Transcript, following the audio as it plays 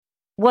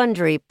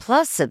Wondery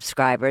Plus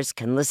subscribers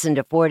can listen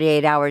to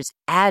 48 Hours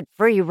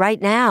ad-free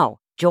right now.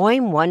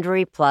 Join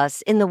Wondery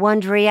Plus in the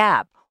Wondery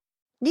app.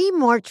 Need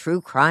more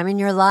true crime in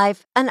your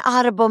life? An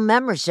Audible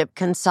membership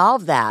can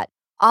solve that.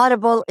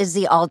 Audible is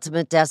the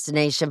ultimate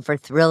destination for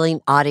thrilling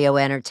audio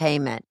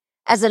entertainment.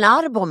 As an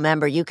Audible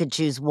member, you could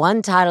choose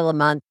one title a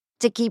month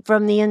to keep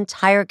from the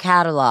entire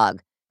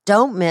catalog.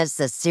 Don't miss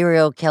The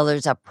Serial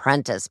Killer's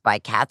Apprentice by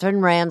Katherine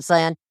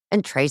Ramsland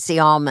and Tracy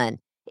Ullman.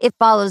 It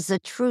follows the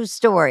true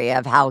story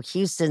of how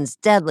Houston's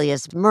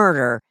deadliest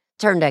murder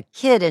turned a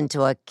kid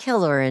into a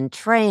killer in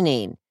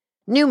training.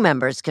 New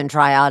members can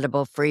try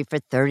Audible free for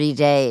 30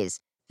 days.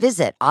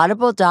 Visit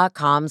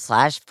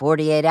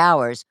audible.com/48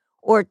 hours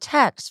or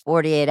text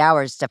 48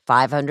 hours to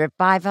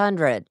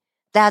 500-500.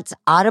 That's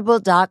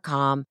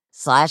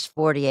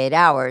audible.com/48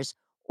 hours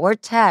or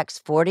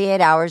text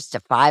 48 hours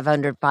to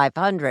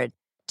 500-500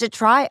 to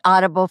try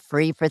Audible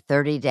free for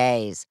 30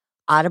 days.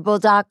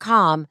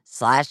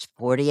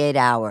 Audible.com/48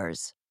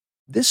 hours.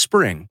 This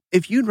spring,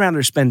 if you'd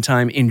rather spend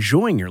time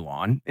enjoying your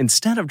lawn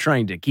instead of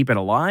trying to keep it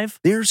alive,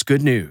 there's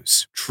good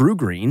news. True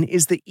Green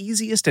is the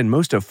easiest and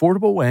most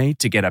affordable way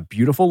to get a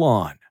beautiful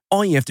lawn.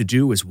 All you have to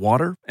do is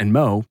water and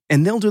mow,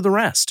 and they'll do the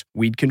rest.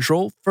 Weed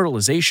control,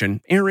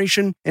 fertilization,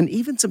 aeration, and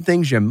even some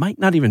things you might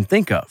not even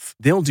think of.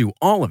 They'll do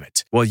all of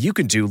it, while you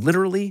can do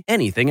literally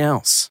anything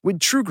else.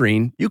 With True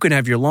Green, you can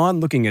have your lawn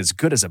looking as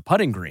good as a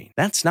putting green.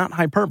 That's not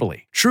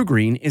hyperbole. True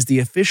Green is the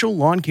official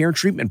lawn care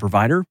treatment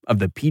provider of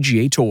the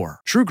PGA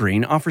Tour. True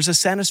Green offers a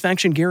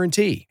satisfaction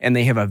guarantee, and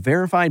they have a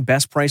verified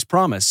best price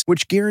promise,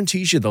 which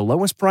guarantees you the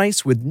lowest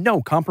price with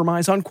no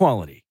compromise on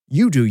quality.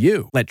 You do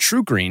you. Let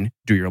True Green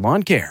do your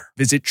lawn care.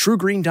 Visit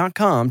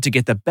truegreen.com to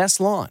get the best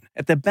lawn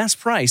at the best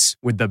price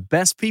with the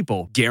best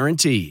people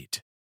guaranteed.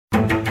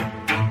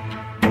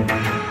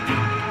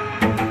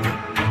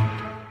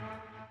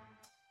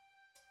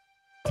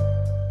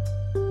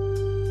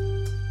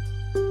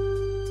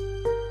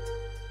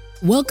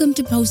 Welcome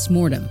to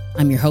Postmortem.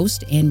 I'm your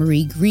host,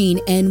 Anne-Marie Green,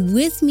 and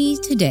with me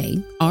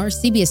today are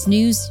CBS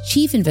News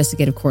Chief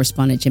Investigative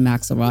Correspondent Jim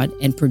Axelrod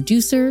and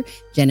producer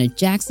Jenna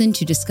Jackson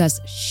to discuss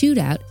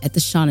Shootout at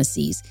the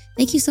Shaughnessy's.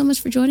 Thank you so much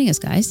for joining us,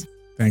 guys.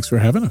 Thanks for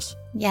having us.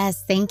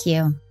 Yes, thank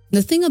you.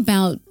 The thing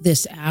about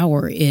this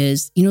hour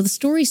is, the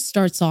story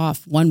starts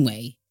off one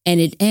way and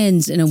it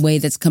ends in a way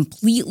that's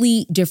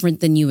completely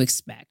different than you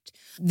expect.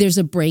 There's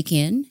a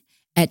break-in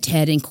at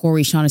Ted and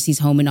Corey Shaughnessy's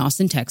home in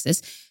Austin,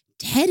 Texas.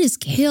 Ted is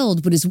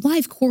killed, but his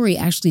wife, Corey,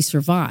 actually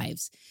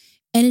survives.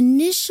 And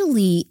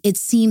initially, it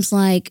seems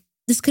like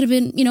this could have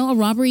been, a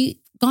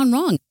robbery gone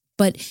wrong.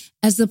 But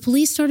as the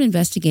police start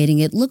investigating,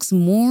 it looks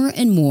more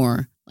and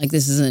more like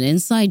this is an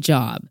inside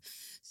job.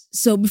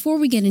 So before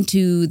we get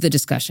into the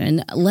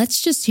discussion, let's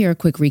just hear a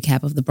quick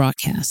recap of the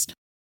broadcast.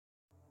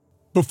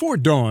 Before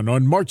dawn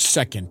on March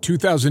 2nd,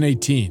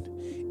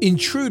 2018,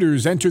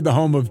 intruders entered the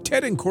home of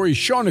Ted and Corey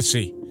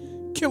Shaughnessy,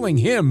 killing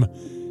him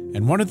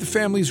and one of the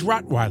family's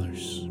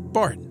Rottweilers,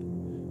 Bart.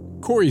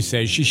 Corey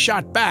says she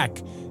shot back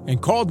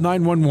and called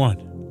 911.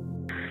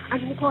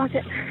 I'm in the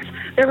closet.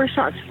 There were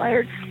shots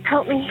fired.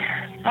 Help me.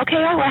 Okay,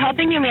 we're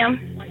helping you, ma'am.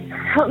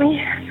 Help me.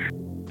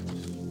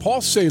 Paul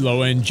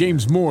Salo and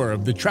James Moore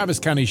of the Travis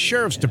County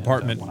Sheriff's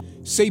Department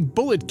say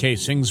bullet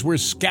casings were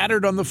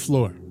scattered on the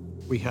floor.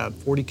 We had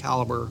 .40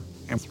 caliber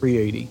and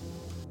 .380.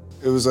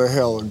 It was a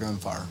hell of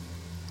gunfire.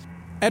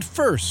 At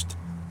first,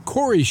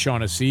 Corey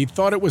Shaughnessy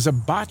thought it was a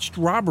botched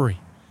robbery.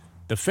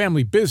 The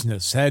family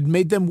business had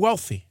made them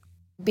wealthy.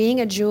 Being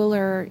a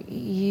jeweler,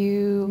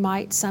 you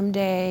might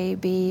someday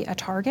be a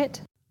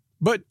target.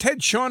 But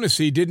Ted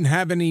Shaughnessy didn't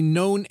have any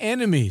known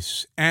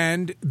enemies.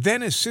 And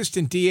then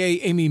Assistant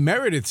DA Amy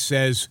Meredith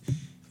says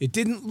it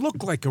didn't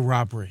look like a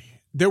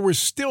robbery. There were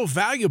still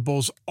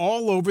valuables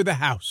all over the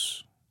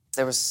house.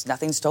 There was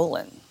nothing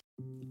stolen.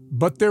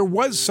 But there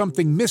was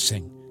something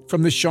missing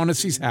from the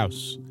Shaughnessy's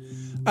house.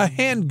 A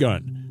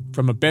handgun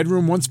from a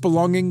bedroom once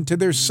belonging to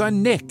their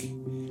son, Nick.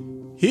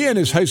 He and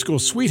his high school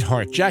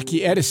sweetheart,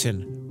 Jackie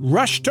Edison,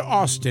 rushed to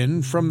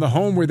Austin from the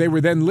home where they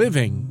were then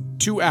living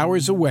 2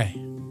 hours away.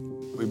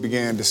 We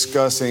began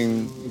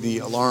discussing the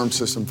alarm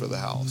system for the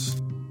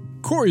house.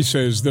 Corey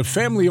says the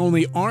family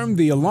only armed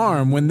the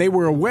alarm when they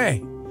were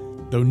away,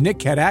 though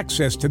Nick had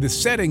access to the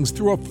settings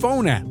through a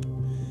phone app.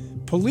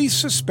 Police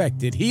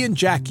suspected he and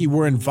Jackie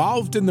were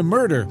involved in the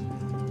murder,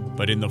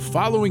 but in the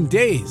following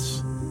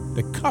days,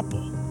 the couple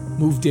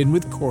moved in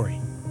with Corey.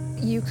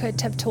 You could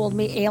have told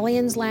me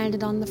aliens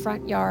landed on the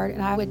front yard,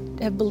 and I would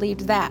have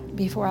believed that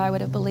before I would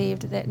have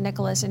believed that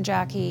Nicholas and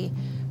Jackie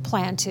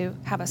planned to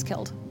have us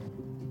killed.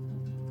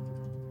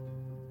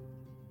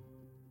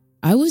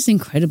 I was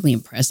incredibly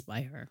impressed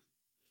by her.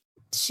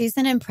 She's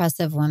an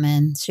impressive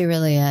woman. She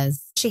really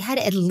is. She had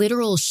a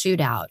literal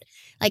shootout.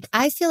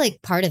 I feel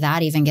like part of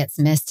that even gets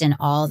missed in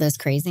all this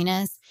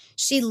craziness.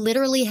 She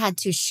literally had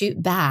to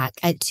shoot back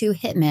at two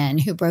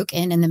hitmen who broke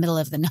in the middle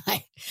of the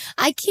night.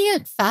 I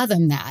can't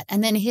fathom that.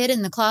 And then hid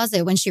in the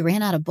closet when she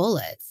ran out of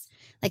bullets.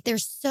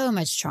 There's so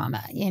much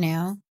trauma,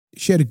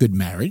 She had a good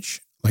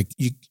marriage.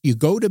 You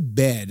go to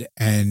bed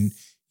and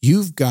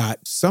you've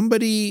got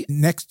somebody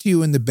next to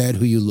you in the bed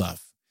who you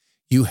love.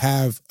 You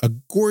have a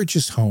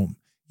gorgeous home.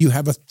 You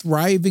have a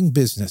thriving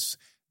business.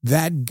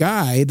 That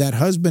guy, that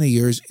husband of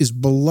yours, is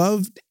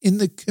beloved in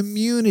the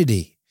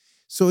community.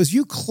 So as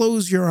you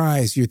close your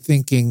eyes, you're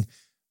thinking,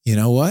 you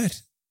know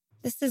what?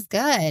 This is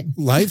good.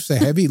 Life's a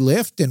heavy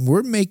lift and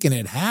we're making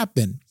it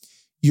happen.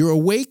 You're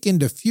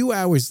awakened a few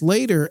hours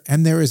later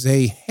and there is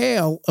a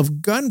hail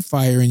of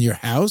gunfire in your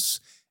house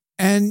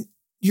and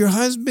your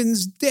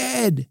husband's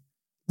dead.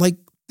 Like,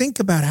 think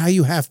about how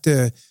you have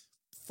to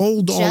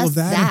fold all of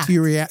that into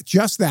your reaction.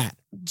 Just that.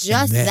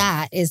 Just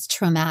that is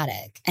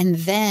traumatic. And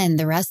then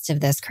the rest of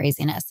this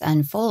craziness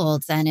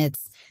unfolds and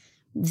it's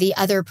the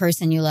other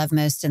person you love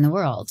most in the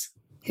world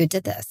who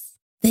did this.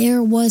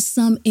 There was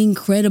some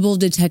incredible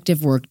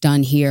detective work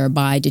done here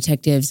by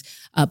detectives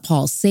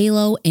Paul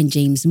Salo and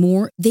James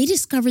Moore. They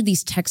discovered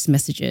these text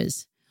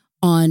messages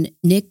on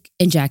Nick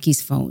and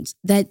Jackie's phones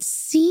that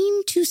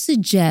seem to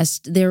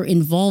suggest their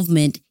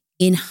involvement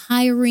in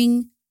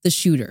hiring the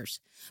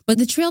shooters. But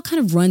the trail kind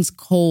of runs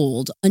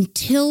cold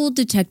until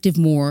Detective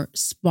Moore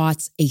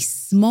spots a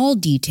small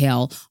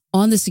detail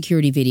on the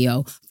security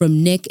video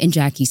from Nick and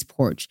Jackie's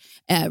porch,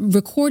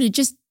 recorded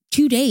just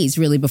 2 days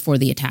really before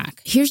the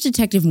attack. Here's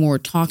Detective Moore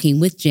talking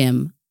with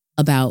Jim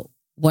about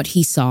what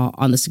he saw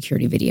on the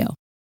security video.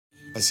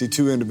 I see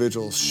two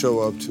individuals show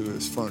up to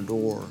his front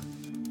door.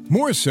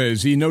 Moore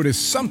says he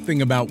noticed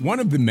something about one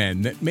of the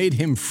men that made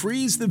him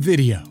freeze the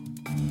video.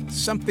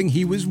 Something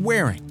he was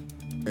wearing.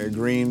 A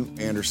green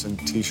Anderson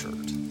t-shirt.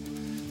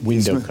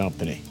 Window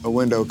company. A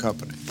window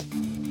company.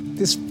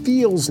 This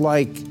feels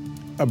like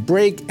a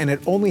break, and it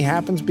only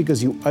happens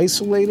because you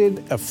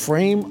isolated a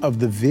frame of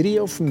the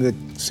video from the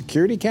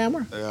security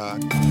camera? Yeah.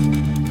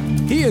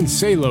 He and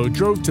Salo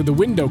drove to the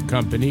window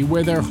company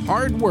where their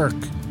hard work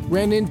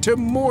ran into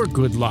more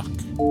good luck.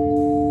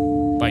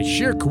 By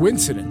sheer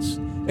coincidence,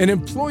 an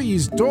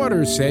employee's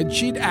daughter said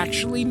she'd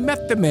actually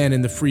met the man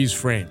in the freeze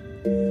frame.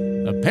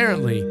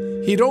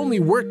 Apparently, he'd only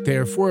worked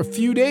there for a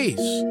few days,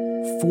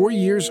 4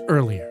 years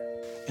earlier.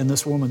 And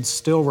this woman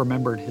still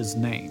remembered his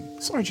name.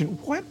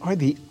 Sergeant, what are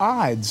the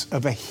odds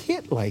of a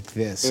hit like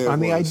this on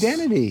the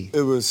identity?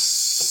 It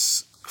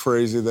was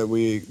crazy that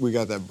we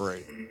got that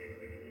break.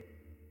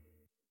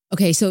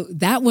 Okay, so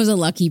that was a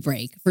lucky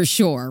break for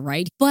sure,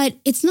 right? But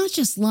it's not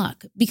just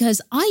luck, because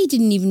I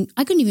couldn't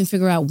even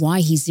figure out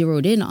why he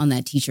zeroed in on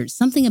that t-shirt.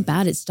 Something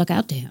about it stuck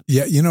out to him.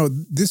 Yeah, you know,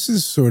 this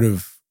is sort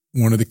of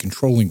one of the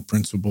controlling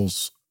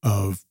principles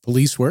of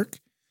police work,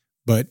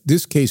 but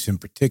this case in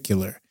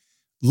particular,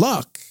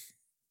 luck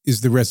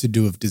is the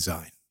residue of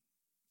design,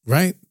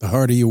 right? The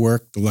harder you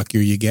work, the luckier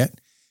you get.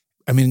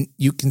 I mean,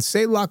 you can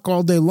say luck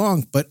all day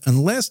long, but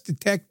unless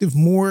Detective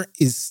Moore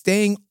is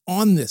staying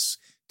on this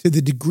to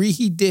the degree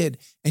he did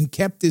and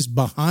kept his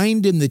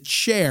behind in the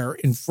chair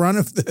in front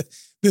of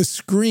the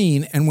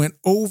screen and went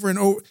over and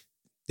over,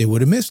 they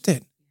would have missed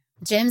it.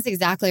 Jim's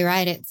exactly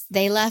right.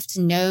 They left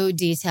no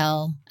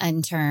detail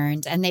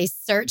unturned and they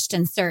searched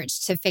and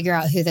searched to figure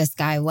out who this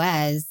guy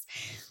was.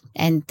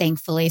 And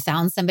thankfully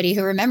found somebody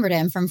who remembered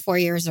him from 4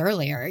 years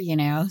earlier, you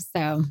know?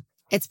 So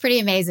it's pretty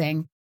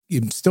amazing.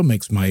 It still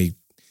makes my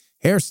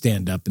hair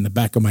stand up in the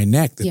back of my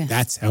neck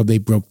that's how they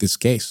broke this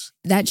case.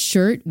 That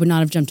shirt would not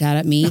have jumped out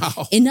at me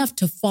enough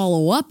to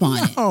follow up on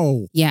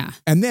it. Yeah.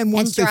 And then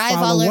once they drive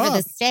all over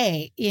the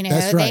state, you know,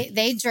 that's right.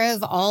 They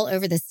drove all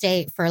over the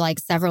state for like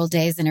several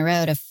days in a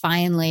row to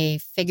finally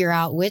figure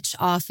out which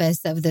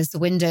office of this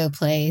window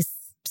place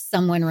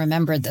someone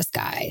remembered this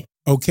guy.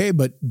 Okay,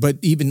 but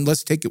even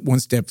let's take it one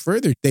step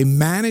further. They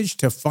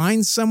managed to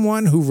find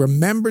someone who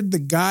remembered the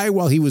guy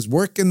while he was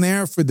working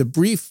there for the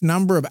brief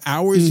number of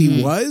hours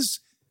he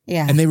was.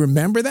 Yeah. And they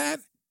remember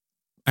that?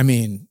 I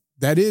mean,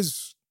 that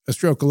is a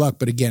stroke of luck.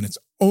 But again, it's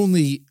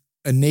only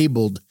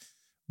enabled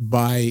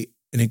by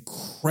an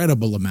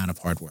incredible amount of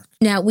hard work.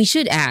 Now, we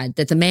should add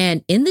that the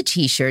man in the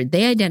t-shirt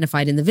they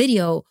identified in the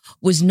video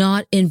was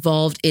not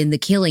involved in the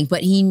killing,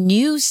 but he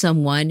knew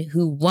someone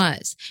who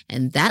was.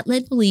 And that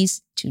led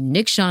police to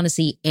Nick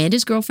Shaughnessy and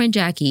his girlfriend,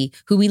 Jackie,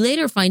 who we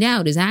later find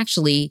out is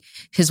actually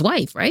his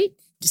wife, right?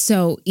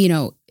 So, you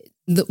know,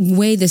 the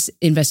way this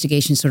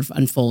investigation sort of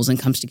unfolds and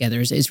comes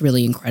together is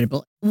really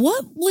incredible.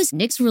 What was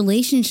Nick's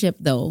relationship,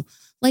 though,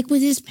 like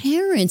with his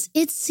parents?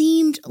 It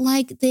seemed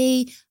like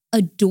they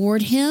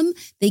adored him.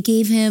 They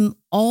gave him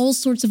all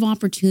sorts of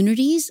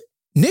opportunities.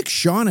 Nick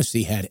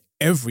Shaughnessy had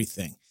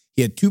everything.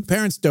 He had two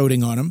parents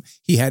doting on him.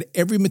 He had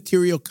every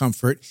material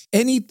comfort,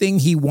 anything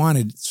he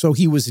wanted. So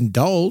he was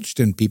indulged,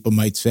 and people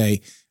might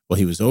say, well,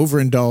 he was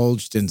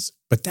overindulged.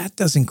 But that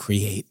doesn't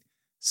create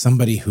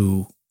somebody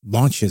who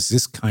launches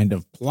this kind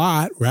of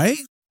plot, right?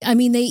 I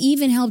mean, they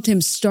even helped him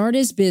start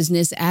his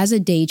business as a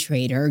day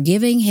trader,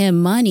 giving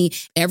him money.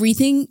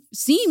 Everything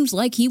seems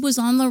like he was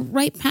on the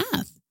right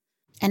path.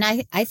 And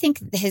I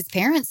think his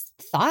parents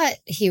thought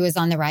he was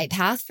on the right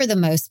path for the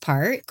most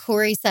part.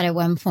 Corey said at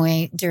one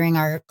point during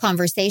our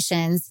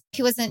conversations,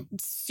 he wasn't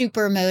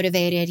super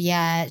motivated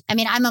yet. I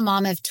mean, I'm a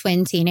mom of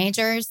twin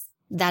teenagers.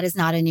 That is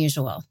not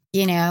unusual,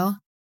 you know?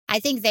 I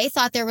think they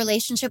thought their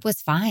relationship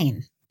was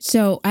fine.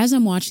 So as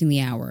I'm watching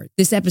The Hour,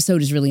 this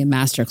episode is really a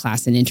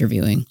masterclass in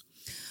interviewing.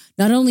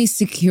 Not only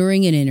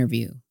securing an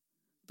interview,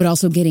 but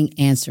also getting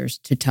answers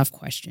to tough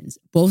questions.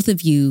 Both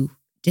of you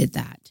did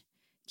that.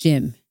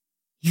 Jim,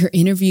 your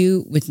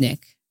interview with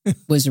Nick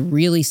was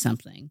really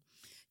something.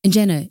 And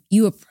Jenna,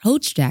 you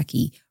approached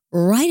Jackie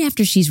right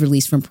after she's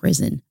released from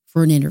prison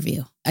for an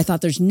interview. I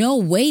thought there's no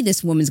way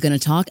this woman's going to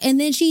talk. And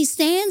then she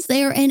stands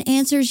there and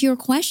answers your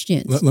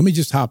questions. Let me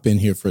just hop in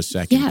here for a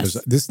second, because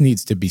this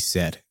needs to be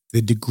said.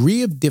 The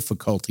degree of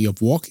difficulty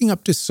of walking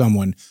up to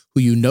someone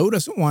who you know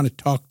doesn't want to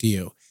talk to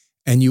you,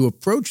 and you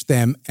approach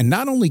them and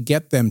not only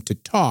get them to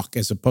talk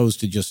as opposed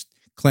to just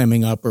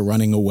clamming up or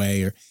running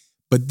away,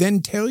 but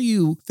then tell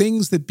you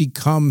things that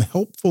become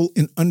helpful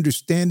in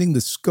understanding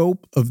the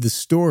scope of the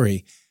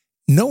story.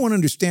 No one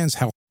understands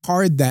how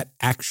hard that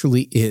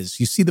actually is.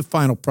 You see the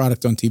final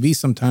product on TV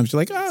sometimes, you're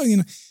like,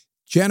 oh,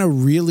 Jenna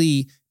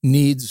really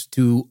needs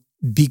to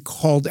be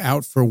called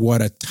out for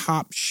what a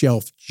top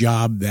shelf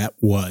job that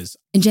was.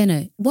 And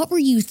Jenna, what were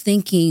you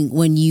thinking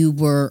when you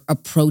were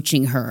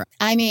approaching her?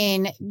 I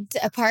mean,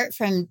 apart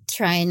from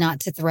trying not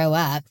to throw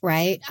up,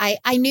 right?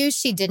 I knew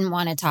she didn't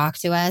want to talk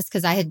to us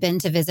because I had been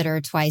to visit her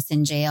twice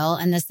in jail.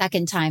 And the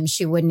second time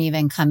she wouldn't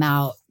even come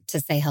out to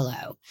say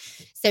hello.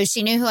 So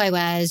she knew who I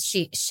was.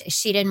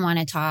 She didn't want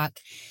to talk.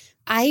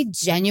 I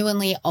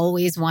genuinely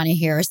always want to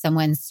hear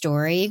someone's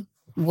story,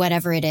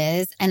 whatever it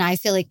is. And I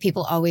feel like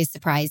people always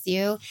surprise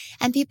you,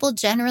 and people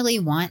generally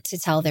want to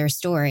tell their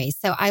story.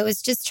 So I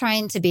was just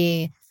trying to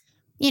be,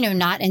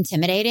 not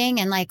intimidating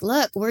and like,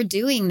 look, we're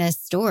doing this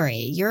story.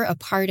 You're a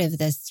part of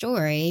this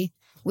story.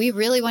 We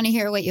really want to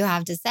hear what you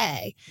have to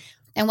say.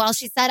 And while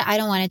she said, I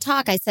don't want to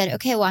talk, I said,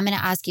 okay, well, I'm going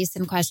to ask you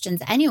some questions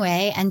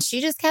anyway. And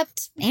she just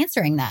kept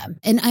answering them.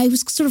 And I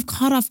was sort of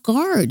caught off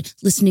guard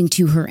listening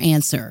to her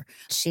answer.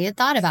 She had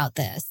thought about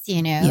this,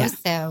 Yeah.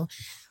 So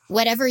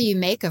whatever you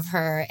make of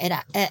her, it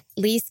at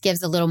least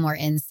gives a little more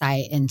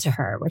insight into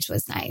her, which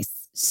was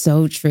nice.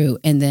 So true.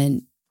 And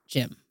then,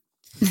 Jim,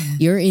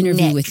 your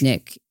interview with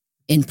Nick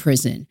in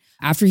prison,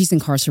 after he's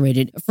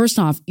incarcerated, first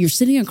off, you're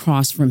sitting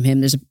across from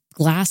him. There's a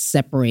glass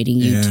separating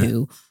you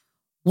two.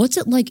 What's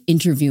it like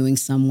interviewing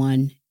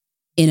someone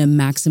in a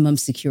maximum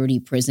security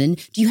prison?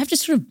 Do you have to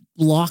sort of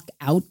block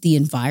out the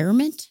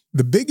environment?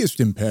 The biggest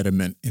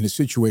impediment in a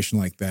situation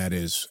like that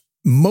is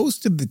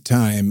most of the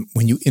time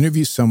when you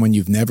interview someone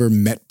you've never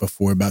met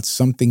before about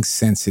something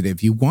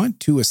sensitive, you want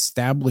to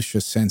establish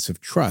a sense of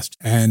trust.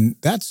 And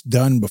that's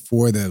done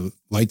before the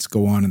lights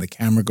go on and the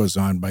camera goes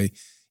on by,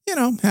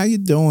 how you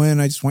doing?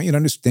 I just want you to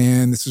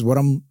understand this is what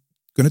I'm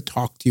going to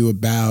talk to you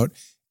about.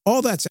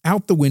 All that's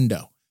out the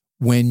window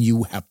when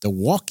you have to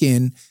walk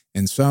in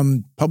and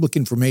some public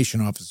information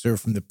officer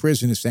from the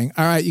prison is saying,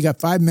 all right, you got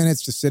 5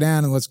 minutes to sit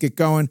down and let's get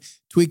going,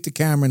 tweak the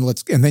camera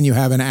and then you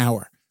have an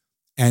hour.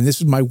 And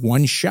this is my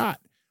one shot.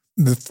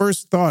 The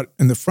first thought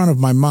in the front of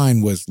my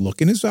mind was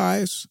look in his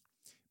eyes,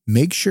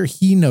 make sure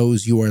he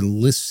knows you are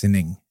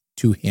listening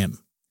to him,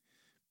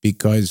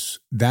 because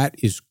that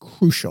is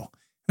crucial.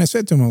 And I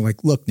said to him,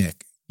 look,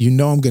 Nick, I'm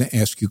going to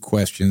ask you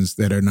questions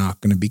that are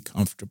not going to be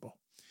comfortable,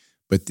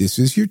 but this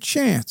is your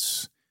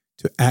chance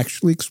to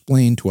actually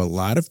explain to a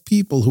lot of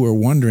people who are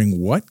wondering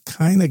what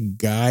kind of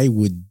guy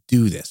would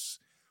do this.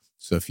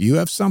 So if you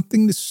have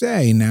something to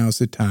say, now's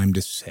the time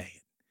to say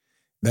it.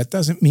 That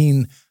doesn't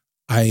mean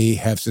I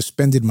have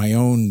suspended my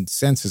own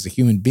sense as a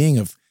human being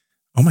of,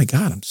 oh my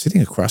God, I'm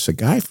sitting across a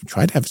guy who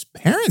tried to have his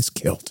parents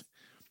killed.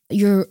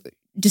 You're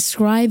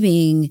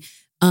describing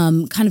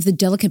kind of the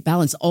delicate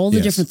balance, all the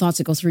different thoughts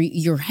that go through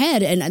your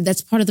head. And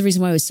that's part of the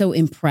reason why I was so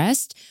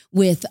impressed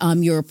with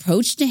your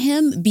approach to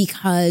him,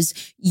 because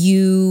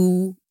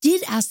you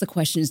did ask the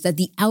questions that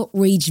the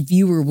outraged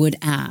viewer would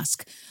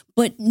ask,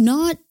 but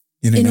not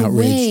in a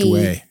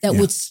way that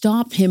would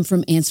stop him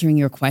from answering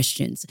your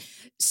questions.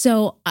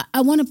 So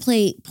I want to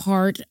play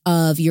part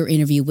of your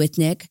interview with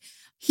Nick.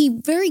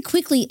 He very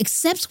quickly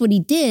accepts what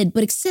he did,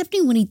 but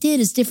accepting what he did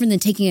is different than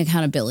taking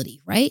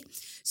accountability, right?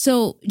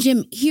 So,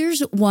 Jim, here's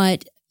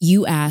what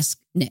you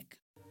asked Nick.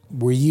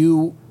 Were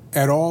you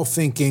at all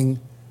thinking,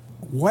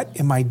 what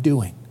am I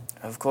doing?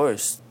 Of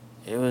course.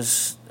 It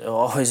was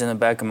always in the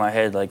back of my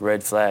head, like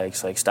red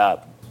flags, like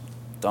stop,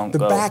 don't go.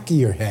 The back of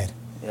your head?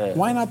 Yeah.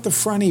 Why not the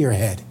front of your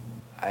head?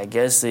 I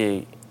guess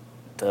the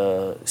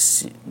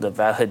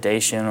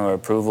validation or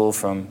approval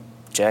from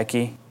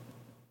Jackie.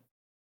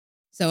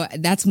 So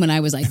that's when I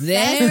was like,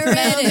 there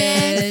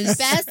it is.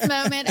 Best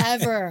moment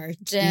ever,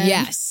 Jim.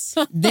 Yes,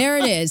 there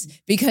it is.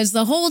 Because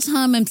the whole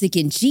time I'm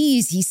thinking,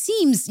 geez, he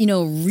seems,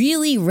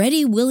 really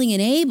ready, willing,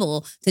 and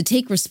able to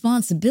take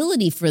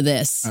responsibility for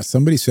this.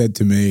 Somebody said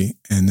to me,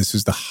 and this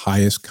is the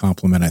highest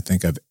compliment I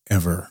think I've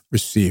ever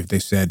received. They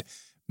said,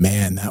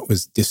 man, that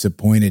was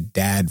disappointed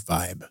dad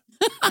vibe.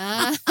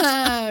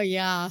 Oh,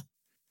 yeah.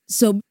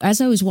 So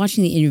as I was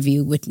watching the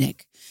interview with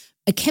Nick,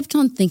 I kept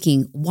on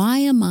thinking, why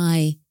am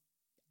I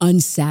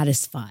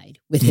unsatisfied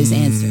with his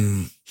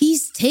answer?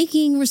 He's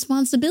taking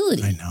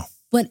responsibility. I know.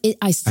 But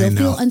I still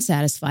feel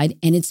unsatisfied.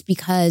 And it's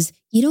because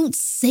you don't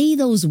say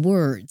those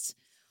words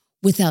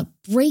without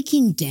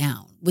breaking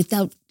down,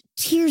 without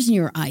tears in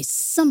your eyes,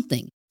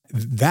 something.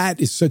 That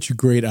is such a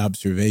great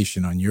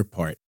observation on your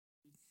part.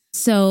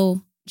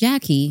 So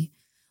Jackie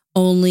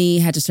only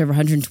had to serve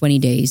 120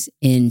 days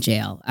in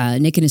jail.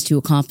 Nick and his two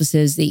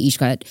accomplices, they each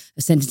got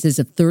sentences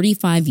of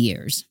 35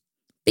 years.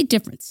 Big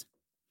difference.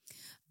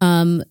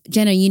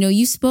 Jenna,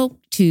 you spoke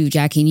to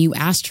Jackie and you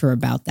asked her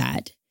about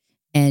that.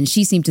 And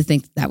she seemed to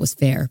think that was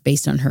fair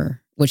based on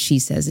what she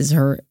says is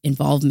her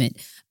involvement.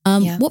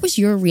 What was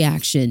your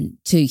reaction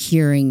to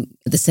hearing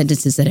the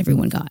sentences that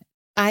everyone got?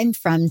 I'm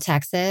from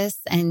Texas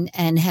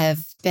and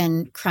have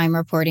been crime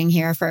reporting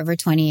here for over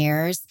 20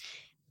 years.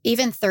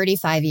 Even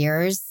 35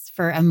 years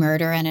for a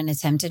murder and an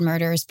attempted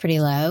murder is pretty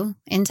low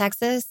in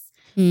Texas.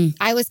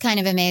 I was kind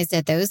of amazed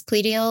at those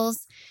plea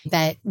deals,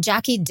 but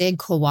Jackie did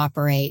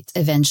cooperate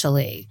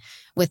eventually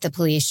with the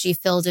police. She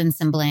filled in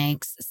some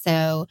blanks.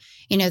 So,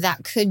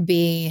 that could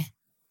be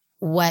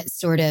what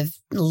sort of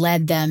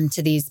led them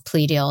to these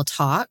plea deal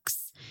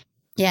talks.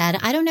 Yeah,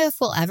 I don't know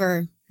if we'll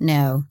ever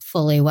know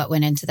fully what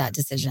went into that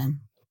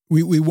decision.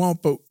 We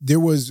won't, but there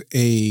was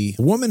a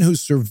woman who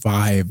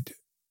survived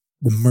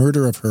the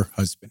murder of her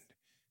husband,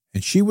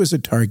 and she was a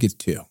target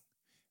too.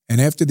 And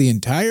after the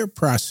entire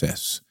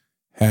process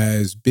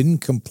has been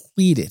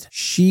completed,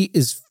 she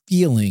is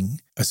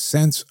feeling a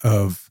sense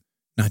of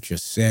not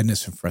just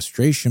sadness and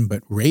frustration,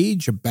 but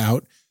rage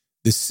about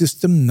the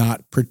system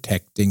not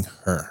protecting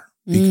her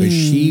because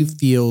she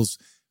feels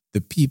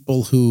the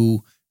people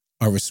who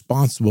are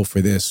responsible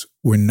for this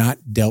were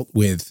not dealt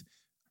with,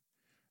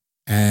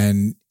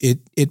 and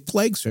it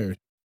plagues her.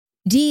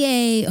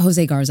 DA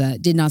Jose Garza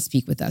did not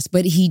speak with us,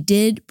 but he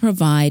did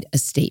provide a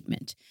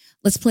statement.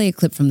 Let's play a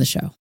clip from the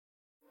show.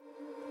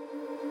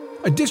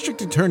 A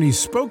district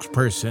attorney's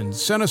spokesperson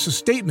sent us a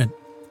statement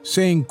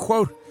saying,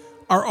 quote,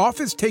 "Our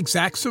office takes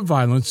acts of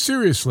violence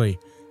seriously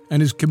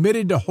and is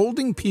committed to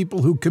holding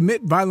people who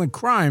commit violent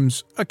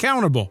crimes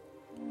accountable."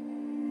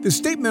 The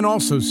statement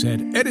also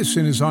said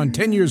Edison is on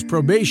 10 years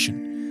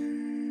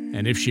probation,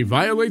 and if she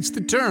violates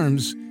the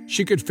terms,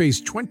 she could face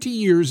 20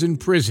 years in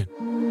prison.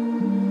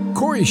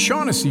 Corey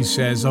Shaughnessy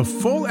says a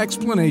full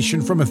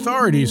explanation from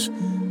authorities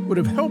would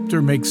have helped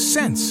her make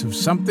sense of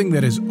something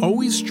that has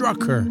always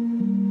struck her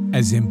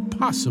as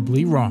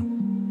impossibly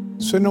wrong.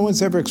 So no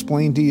one's ever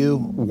explained to you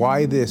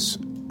why this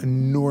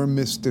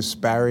enormous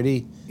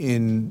disparity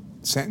in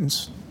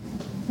sentence?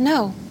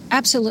 No,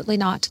 absolutely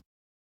not.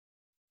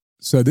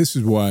 So this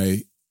is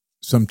why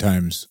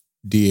sometimes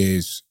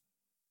DAs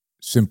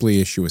simply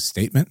issue a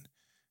statement,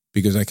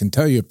 because I can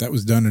tell you if that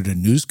was done at a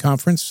news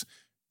conference,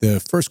 the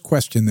first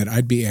question that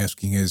I'd be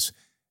asking is,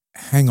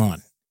 hang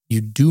on, you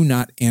do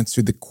not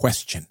answer the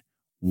question.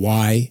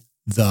 Why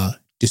the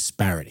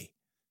disparity?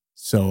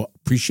 So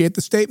appreciate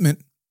the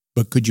statement,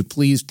 but could you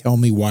please tell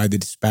me why the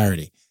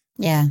disparity?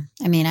 Yeah,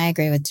 I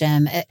agree with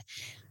Jim.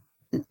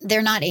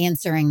 They're not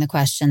answering the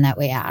question that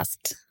we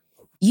asked.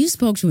 You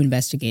spoke to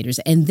investigators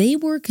and they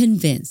were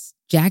convinced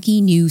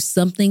Jackie knew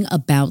something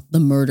about the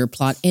murder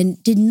plot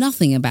and did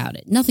nothing about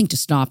it, nothing to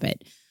stop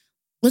it.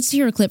 Let's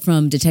hear a clip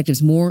from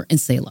Detectives Moore and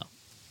Salo.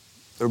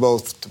 They're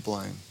both to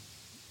blame.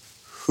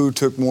 Who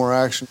took more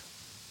action?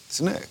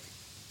 It's Nick.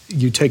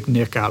 You take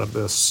Nick out of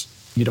this,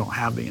 you don't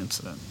have the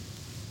incident.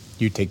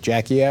 You take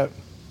Jackie out?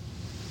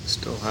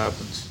 Still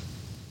happens.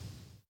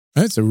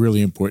 That's a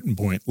really important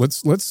point.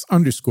 Let's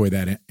underscore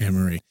that,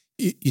 Anne-Marie.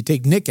 You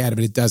take Nick out of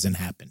it, it doesn't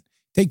happen.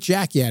 Take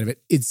Jackie out of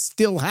it, it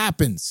still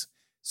happens.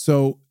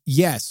 So,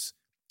 yes,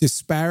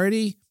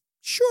 disparity,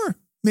 sure,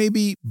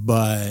 maybe,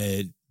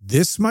 but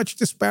this much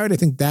disparity, I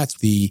think that's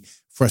the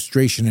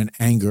frustration and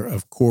anger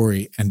of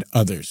Corey and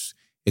others.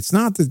 It's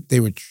not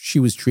that she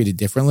was treated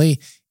differently.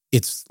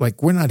 It's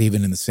like we're not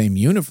even in the same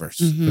universe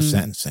for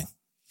sentencing.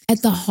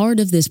 At the heart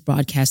of this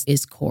broadcast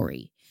is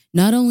Corey.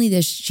 Not only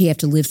does she have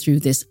to live through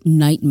this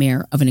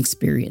nightmare of an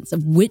experience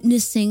of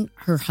witnessing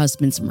her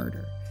husband's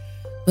murder,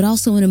 but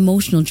also an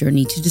emotional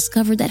journey to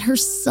discover that her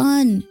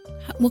son,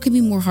 what could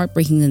be more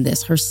heartbreaking than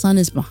this? Her son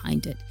is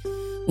behind it.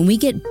 When we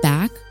get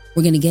back,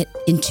 we're going to get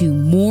into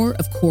more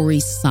of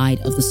Corey's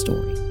side of the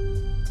story.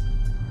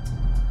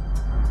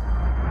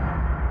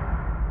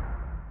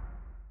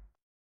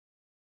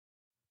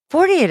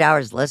 "48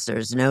 Hours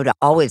listeners know to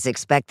always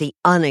expect the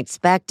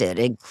unexpected,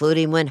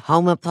 including when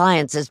home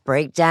appliances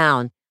break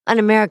down. An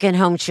American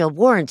Home Shield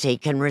warranty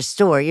can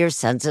restore your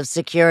sense of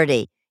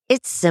security.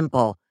 It's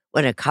simple.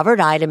 When a covered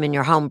item in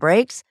your home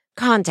breaks,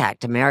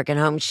 contact American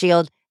Home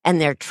Shield,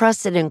 and their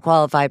trusted and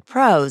qualified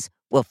pros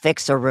will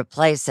fix or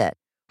replace it.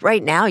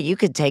 Right now, you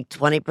could take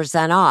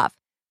 20% off.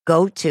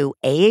 Go to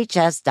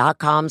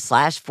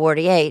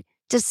ahs.com/48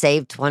 to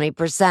save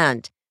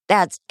 20%.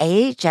 That's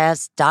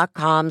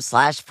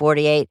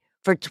ahs.com/48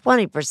 for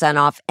 20%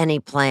 off any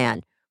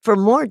plan. For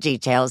more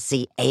details,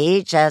 see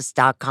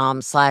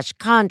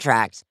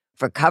ahs.com/contracts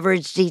for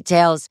coverage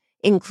details,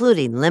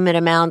 including limit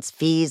amounts,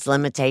 fees,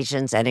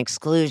 limitations, and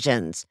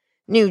exclusions.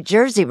 New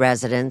Jersey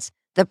residents,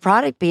 the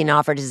product being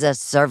offered is a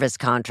service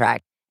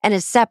contract and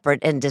is separate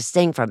and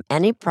distinct from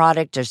any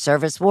product or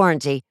service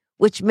warranty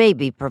which may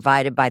be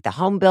provided by the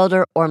home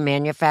builder or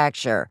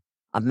manufacturer.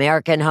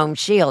 American Home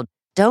Shield.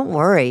 Don't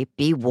worry,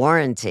 be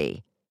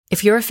warranty.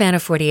 If you're a fan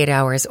of 48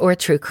 Hours or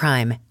true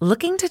crime,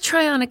 looking to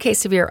try on a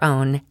case of your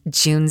own,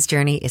 June's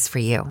Journey is for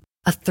you.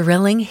 A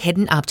thrilling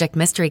hidden object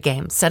mystery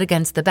game set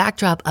against the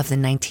backdrop of the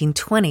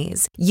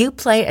 1920s. You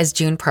play as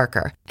June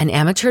Parker, an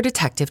amateur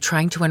detective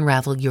trying to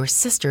unravel your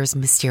sister's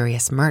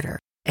mysterious murder.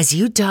 As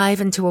you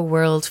dive into a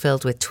world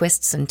filled with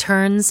twists and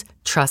turns,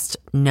 trust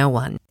no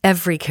one.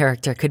 Every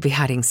character could be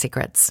hiding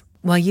secrets.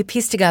 While you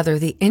piece together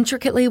the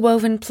intricately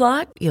woven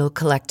plot, you'll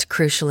collect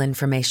crucial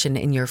information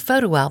in your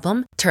photo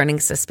album, turning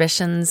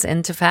suspicions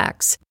into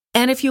facts.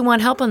 And if you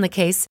want help on the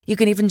case, you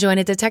can even join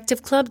a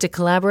detective club to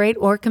collaborate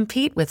or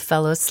compete with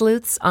fellow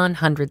sleuths on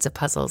hundreds of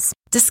puzzles.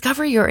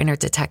 Discover your inner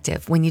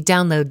detective when you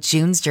download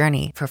June's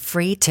Journey for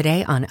free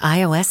today on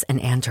iOS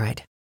and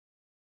Android.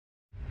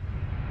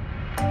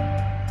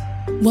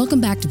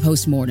 Welcome back to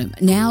Postmortem.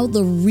 Now,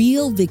 the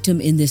real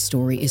victim in this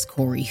story is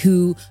Corey,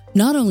 who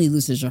not only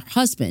loses her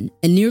husband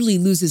and nearly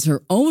loses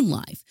her own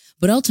life,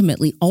 but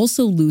ultimately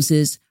also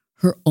loses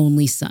her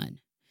only son.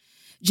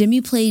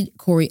 Jimmy played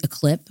Corey a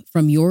clip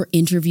from your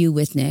interview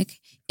with Nick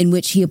in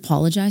which he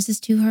apologizes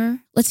to her.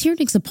 Let's hear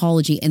Nick's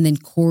apology and then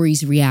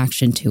Corey's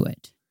reaction to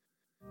it.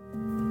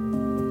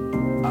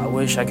 I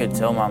wish I could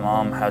tell my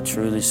mom how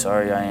truly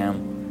sorry I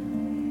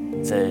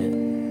am.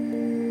 That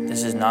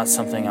this is not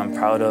something I'm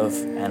proud of,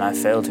 and I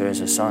failed her as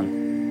a son.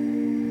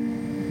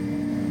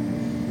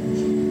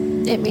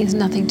 It means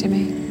nothing to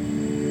me.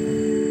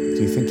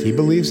 Do you think he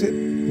believes it,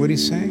 what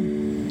he's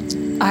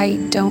saying? I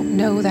don't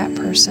know that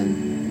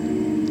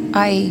person.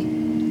 I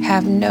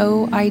have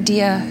no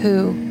idea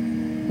who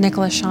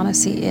Nicholas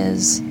Shaughnessy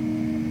is.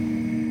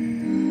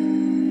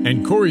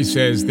 And Corey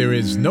says there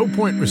is no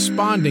point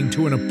responding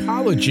to an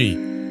apology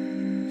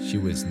she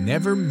was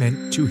never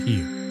meant to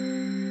hear.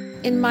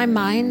 In my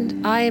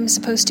mind, I am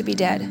supposed to be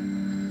dead.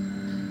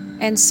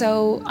 And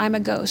so I'm a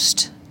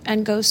ghost,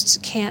 and ghosts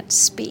can't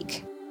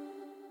speak.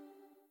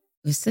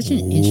 It was such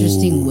an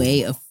interesting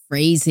way of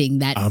phrasing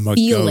that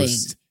feeling.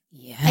 Ghost.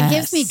 Yes. It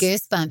gives me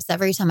goosebumps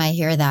every time I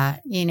hear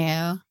that, you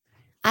know.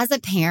 As a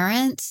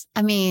parent,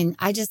 I mean,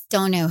 I just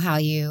don't know how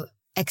you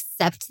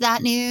accept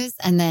that news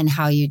and then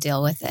how you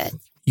deal with it.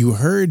 You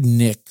heard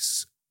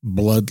Nick's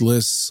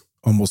bloodless,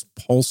 almost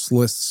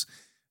pulseless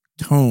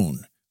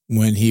tone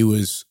when he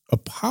was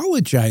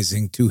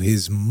apologizing to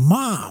his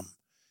mom.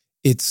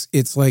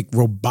 It's like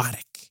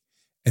robotic.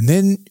 And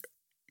then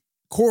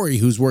Corey,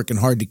 who's working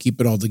hard to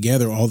keep it all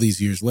together all these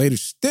years later,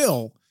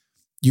 still,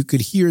 you could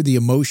hear the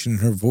emotion in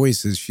her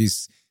voice as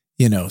she's,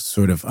 you know,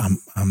 sort of,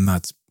 I'm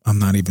not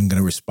even going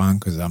to respond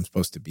because I'm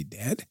supposed to be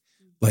dead.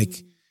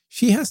 Like,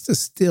 she has to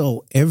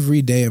still,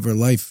 every day of her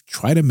life,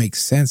 try to make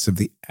sense of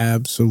the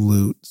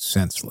absolute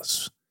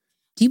senseless.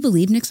 Do you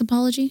believe Nick's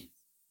apology?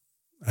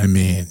 I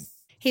mean,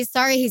 he's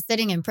sorry he's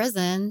sitting in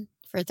prison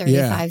for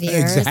 35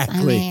 years. Exactly.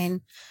 I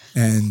mean,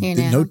 and you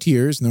know. no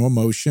tears, no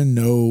emotion,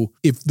 no.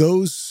 If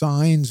those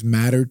signs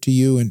matter to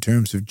you in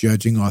terms of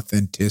judging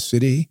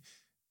authenticity,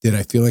 did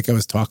I feel like I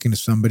was talking to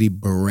somebody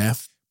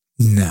bereft?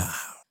 No.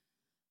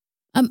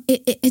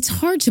 It's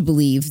hard to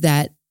believe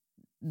that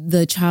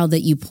the child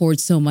that you poured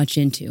so much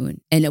into,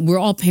 and we're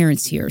all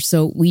parents here,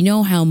 so we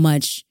know how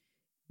much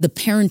the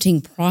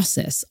parenting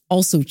process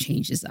also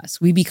changes us.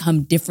 We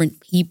become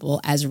different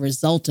people as a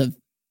result of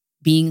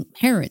being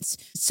parents.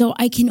 So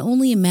I can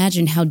only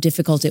imagine how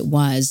difficult it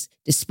was,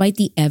 despite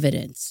the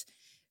evidence,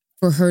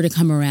 for her to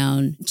come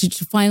around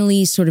to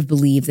finally sort of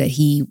believe that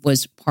he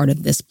was part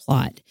of this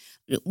plot.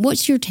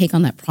 What's your take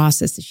on that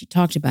process that she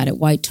talked about it,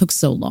 why it took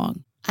so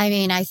long? I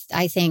mean, I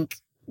think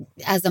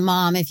as a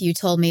mom, if you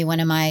told me one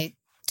of my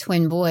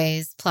twin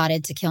boys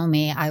plotted to kill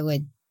me, I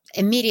would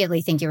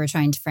immediately think you were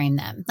trying to frame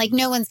them. Like,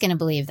 no one's going to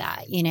believe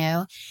that, you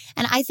know?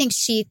 And I think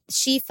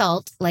she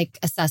felt like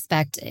a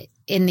suspect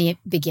in the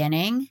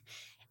beginning.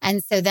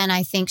 And so then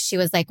I think she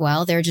was like,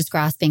 well, they're just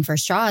grasping for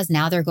straws.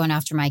 Now they're going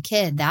after my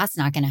kid. That's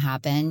not going to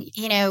happen.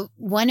 You know,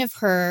 one of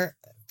her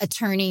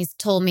attorneys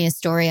told me a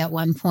story at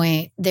one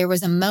point. There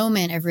was a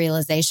moment of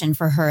realization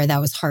for her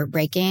that was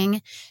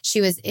heartbreaking. She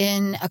was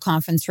in a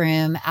conference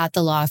room at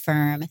the law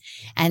firm,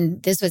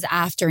 and this was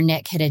after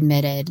Nick had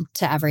admitted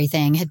to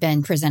everything, had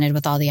been presented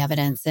with all the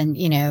evidence. And,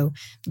 you know,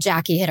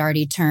 Jackie had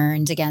already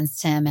turned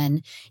against him,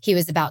 and he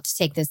was about to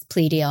take this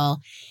plea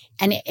deal.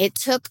 And it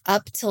took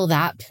up till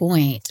that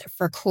point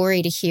for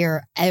Corey to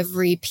hear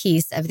every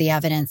piece of the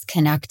evidence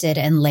connected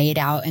and laid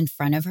out in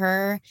front of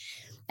her.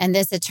 And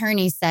this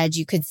attorney said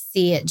you could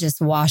see it just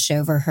wash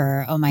over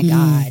her. Oh my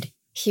God,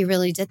 he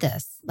really did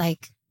this.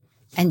 Like,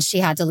 and she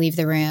had to leave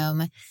the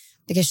room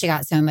because she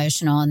got so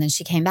emotional. And then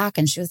she came back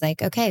and she was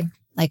like, okay,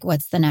 like,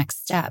 what's the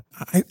next step?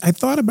 I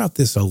thought about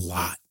this a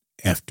lot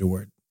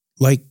afterward.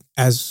 Like,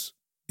 as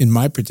in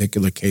my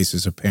particular case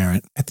as a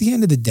parent, at the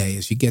end of the day,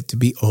 as you get to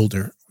be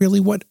older, really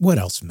what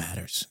else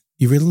matters?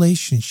 Your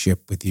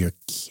relationship with your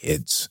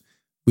kids,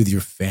 with your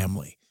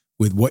family,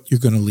 with what you're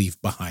going to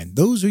leave behind.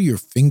 Those are your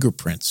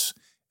fingerprints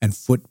and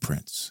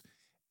footprints.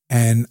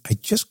 And I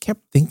just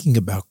kept thinking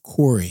about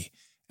Corey.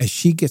 As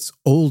she gets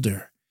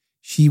older,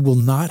 she will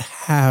not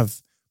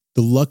have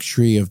the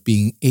luxury of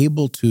being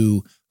able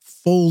to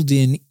fold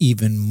in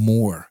even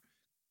more,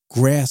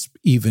 grasp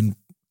even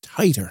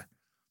tighter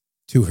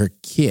to her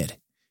kid.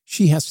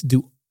 She has to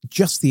do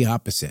just the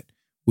opposite,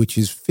 which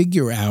is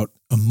figure out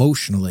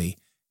emotionally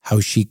how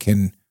she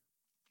can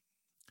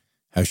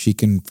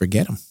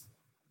forget him.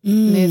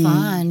 Move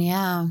on.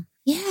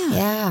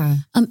 Yeah.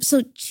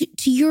 So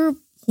to your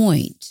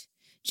point,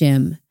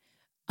 Jim,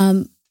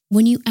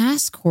 when you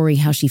ask Corey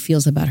how she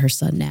feels about her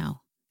son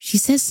now, she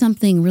says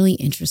something really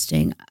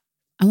interesting.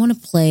 I want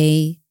to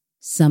play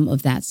some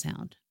of that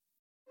sound.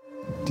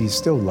 Do you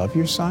still love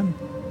your son?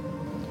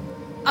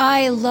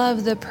 I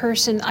love the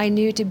person I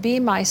knew to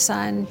be my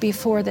son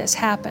before this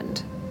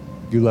happened.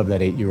 You love that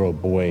 8-year-old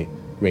boy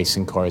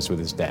racing cars with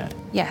his dad?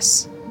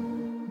 Yes.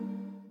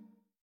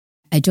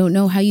 I don't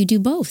know how you do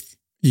both.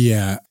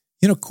 Yeah.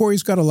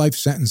 Corey's got a life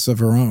sentence of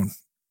her own,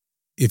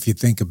 if you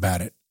think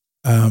about it.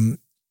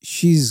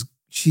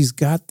 She's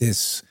got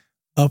this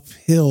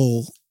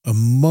uphill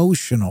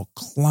emotional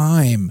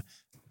climb.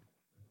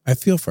 I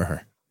feel for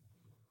her.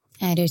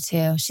 I do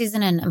too. She's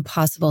in an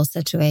impossible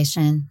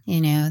situation.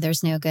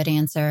 There's no good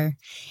answer.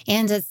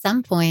 And at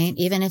some point,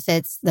 even if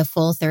it's the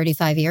full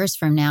 35 years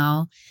from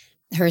now,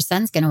 her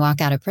son's going to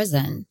walk out of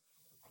prison.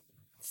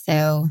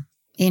 So,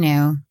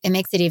 it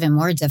makes it even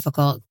more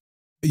difficult.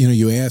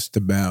 You asked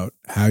about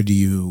how do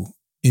you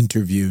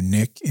interview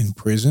Nick in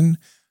prison.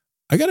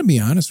 I got to be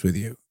honest with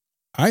you.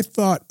 I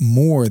thought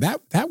more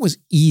that was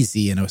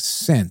easy in a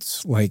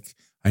sense. Like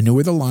I knew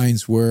where the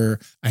lines were.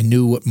 I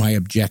knew what my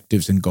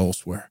objectives and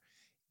goals were.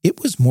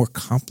 It was more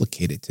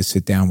complicated to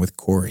sit down with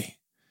Corey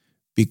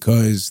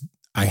because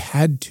I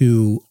had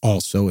to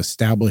also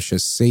establish a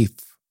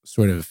safe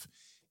sort of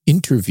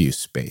interview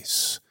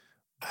space.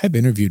 I've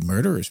interviewed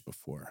murderers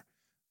before.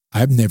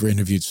 I've never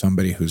interviewed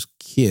somebody whose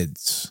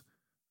kids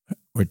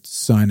or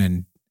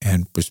son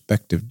and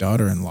prospective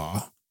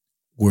daughter-in-law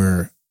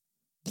were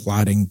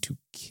plotting to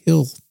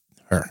kill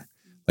her.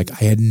 Like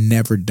I had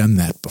never done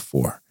that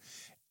before.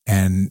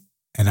 And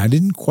I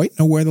didn't quite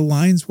know where the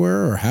lines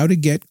were or how to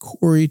get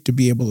Corey to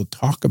be able to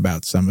talk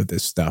about some of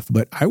this stuff.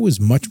 But I was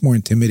much more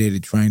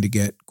intimidated trying to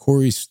get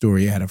Corey's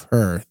story out of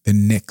her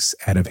than Nick's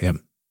out of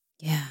him.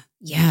 Yeah,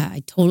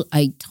 I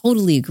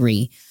totally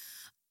agree.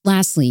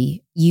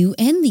 Lastly, you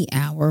end the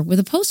hour with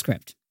a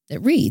postscript that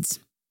reads,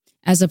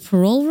 as a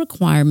parole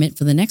requirement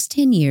for the next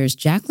 10 years,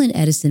 Jacqueline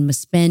Edison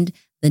must spend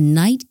the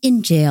night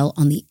in jail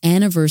on the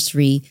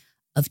anniversary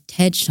of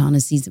Ted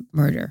Shaughnessy's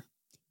murder.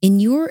 In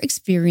your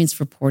experience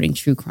reporting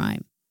true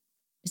crime,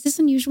 is this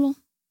unusual?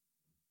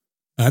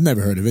 I've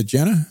never heard of it,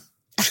 Jenna.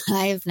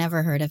 I've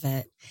never heard of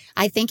it.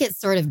 I think it's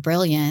sort of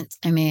brilliant.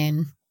 I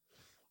mean,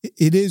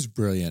 it is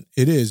brilliant.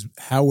 It is.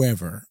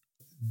 However,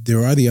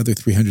 there are the other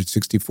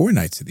 364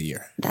 nights of the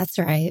year. That's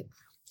right.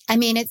 I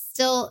mean, it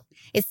still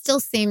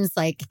seems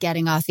like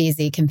getting off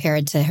easy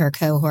compared to her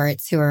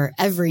cohorts who are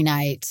every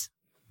night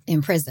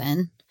in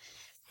prison.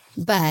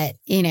 But,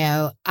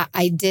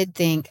 I did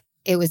think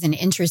it was an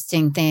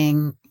interesting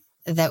thing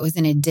that was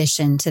in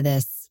addition to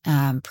this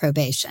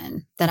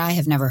probation that I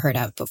have never heard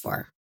of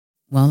before.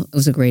 Well, it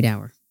was a great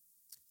hour.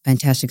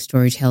 Fantastic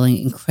storytelling,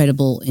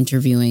 incredible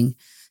interviewing.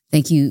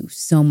 Thank you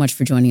so much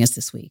for joining us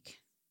this week.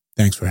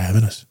 Thanks for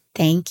having us.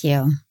 Thank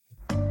you.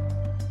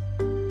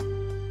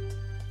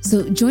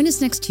 So join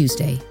us next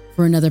Tuesday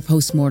for another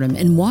postmortem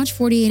and watch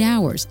 48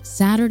 Hours,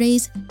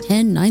 Saturdays,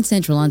 10, 9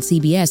 Central on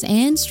CBS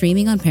and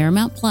streaming on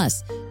Paramount+.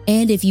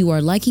 And if you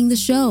are liking the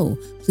show,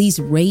 please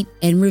rate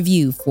and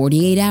review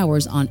 48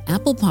 Hours on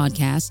Apple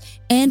Podcasts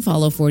and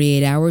follow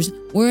 48 Hours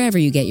wherever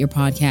you get your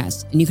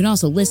podcasts. And you can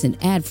also listen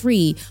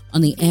ad-free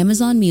on the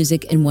Amazon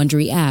Music and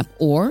Wondery app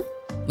or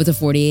with a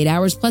 48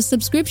 Hours Plus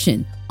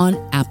subscription on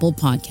Apple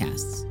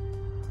Podcasts.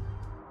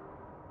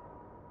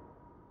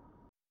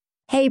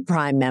 Hey,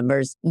 Prime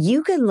members,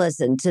 you can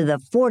listen to the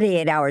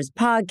 48 Hours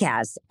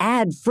podcast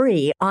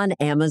ad-free on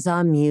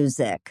Amazon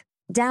Music.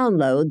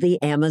 Download the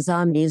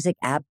Amazon Music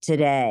app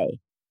today.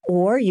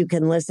 Or you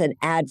can listen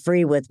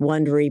ad-free with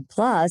Wondery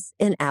Plus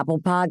in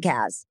Apple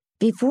Podcasts.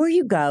 Before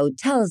you go,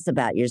 tell us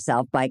about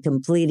yourself by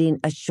completing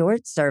a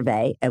short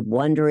survey at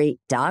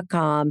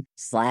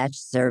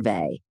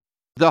Wondery.com/survey.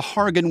 The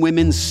Hargan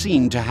women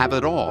seemed to have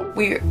it all.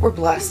 We were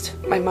blessed.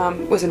 My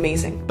mom was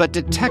amazing. But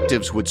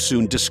detectives would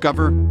soon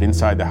discover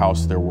inside the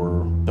house there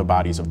were the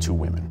bodies of 2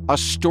 women. A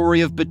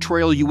story of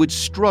betrayal you would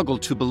struggle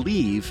to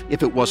believe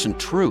if it wasn't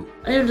true.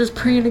 I am just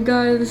praying to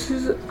God, this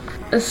is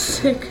a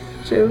sick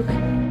joke.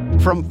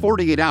 From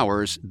 48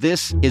 Hours,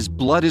 this is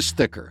Blood is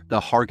Thicker, the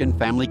Hargan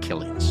family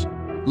killings.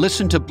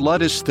 Listen to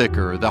Blood is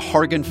Thicker, the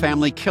Hargan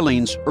family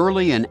killings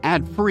early and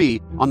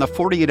ad-free on the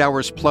 48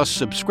 Hours Plus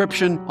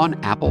subscription on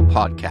Apple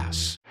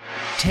Podcasts.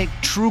 Take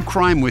true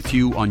crime with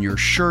you on your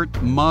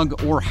shirt,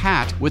 mug, or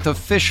hat with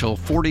official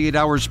 48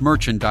 Hours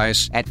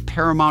merchandise at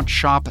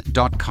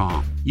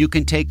ParamountShop.com. You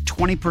can take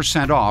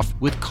 20% off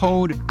with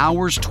code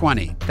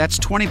HOURS20. That's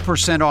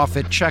 20% off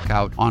at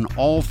checkout on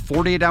all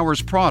 48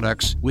 Hours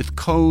products with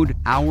code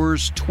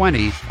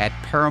HOURS20 at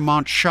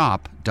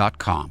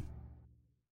ParamountShop.com.